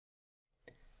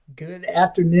Good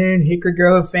afternoon, Hickory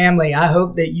Grove family. I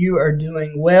hope that you are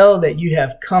doing well, that you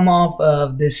have come off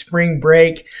of this spring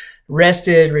break,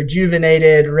 rested,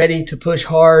 rejuvenated, ready to push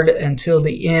hard until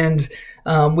the end.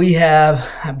 We have,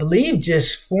 I believe,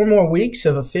 just 4 more weeks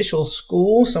of official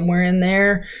school, somewhere in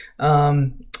there,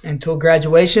 until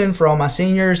graduation for all my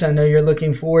seniors. I know you're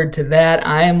looking forward to that.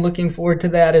 I am looking forward to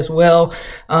that as well.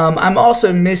 I'm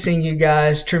also missing you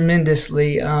guys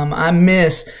tremendously. I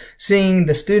miss seeing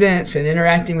the students and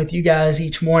interacting with you guys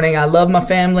each morning. I love my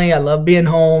family. I love being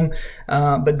home.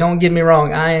 But don't get me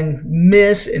wrong, I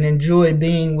miss and enjoy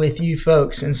being with you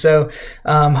folks. And so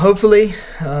hopefully,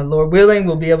 Lord willing,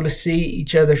 we'll be able to see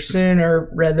each other sooner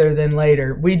rather than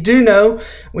later. We do know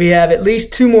we have at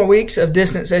least 2 more weeks of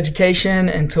distance education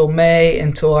until May,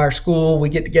 until our school. We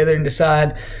get together and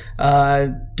decide,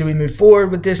 do we move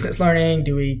forward with distance learning?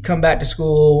 Do we come back to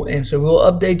school? And so we'll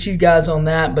update you guys on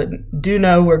that. But do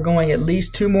know we're going at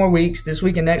least 2 more weeks, this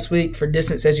week and next week, for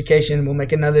distance education. We'll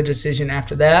make another decision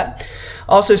after that.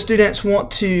 Also, students,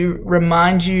 want to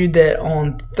remind you that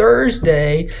on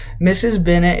Thursday, Mrs.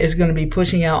 Bennett is going to be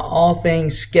pushing out all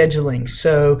things scheduling.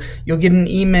 So you'll get an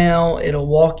email. It'll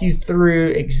walk you through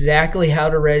exactly how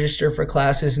to register for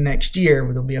classes next year.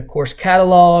 There'll be a course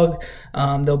catalog.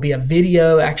 There'll be a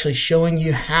video actually showing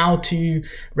you how to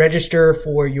register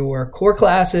for your core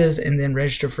classes and then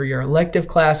register for your elective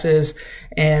classes.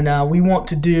 And we want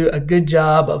to do a good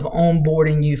job of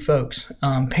onboarding you folks.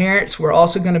 Parents, we're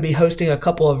also going to be hosting a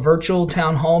couple of virtual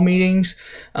town hall meetings.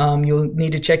 You'll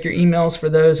need to check your emails for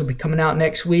those. They'll be coming out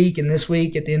next week and this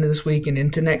week, at the end of this week and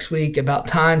into next week, about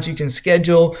times you can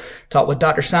schedule. Talk with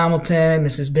Dr. Simulton,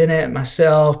 Mrs. Bennett,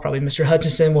 myself, probably Mr.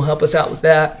 Hutchinson will help us out with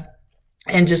that.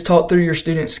 And just talk through your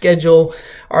student schedule.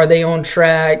 Are they on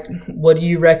track? What do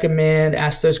you recommend?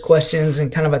 Ask those questions in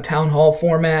kind of a town hall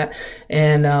format,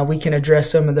 and we can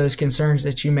address some of those concerns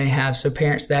that you may have. So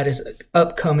parents, that is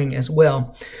upcoming as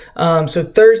well. So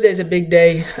Thursday is a big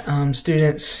day,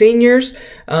 students. Seniors,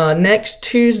 next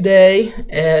Tuesday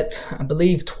at, I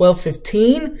believe,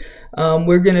 12:15,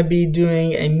 we're going to be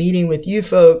doing a meeting with you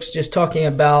folks, just talking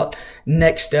about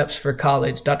next steps for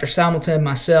college. Dr. Simulton,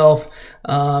 myself,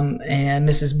 and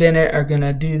Mrs. Bennett are going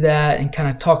to do that and kind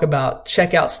of talk about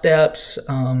checkout steps,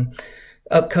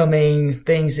 upcoming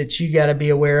things that you got to be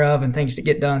aware of and things to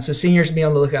get done. So seniors, be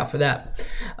on the lookout for that.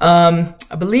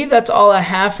 I believe that's all I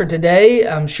have for today.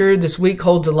 I'm sure this week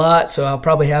holds a lot, so I'll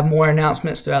probably have more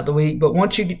announcements throughout the week. But I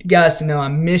want you guys to know I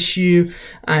miss you.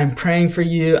 I'm praying for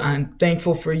you. I'm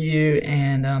thankful for you,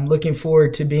 and I'm looking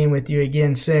forward to being with you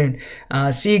again soon.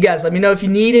 See you guys. Let me know if you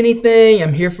need anything.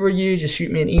 I'm here for you. Just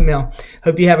shoot me an email.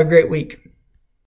 Hope you have a great week.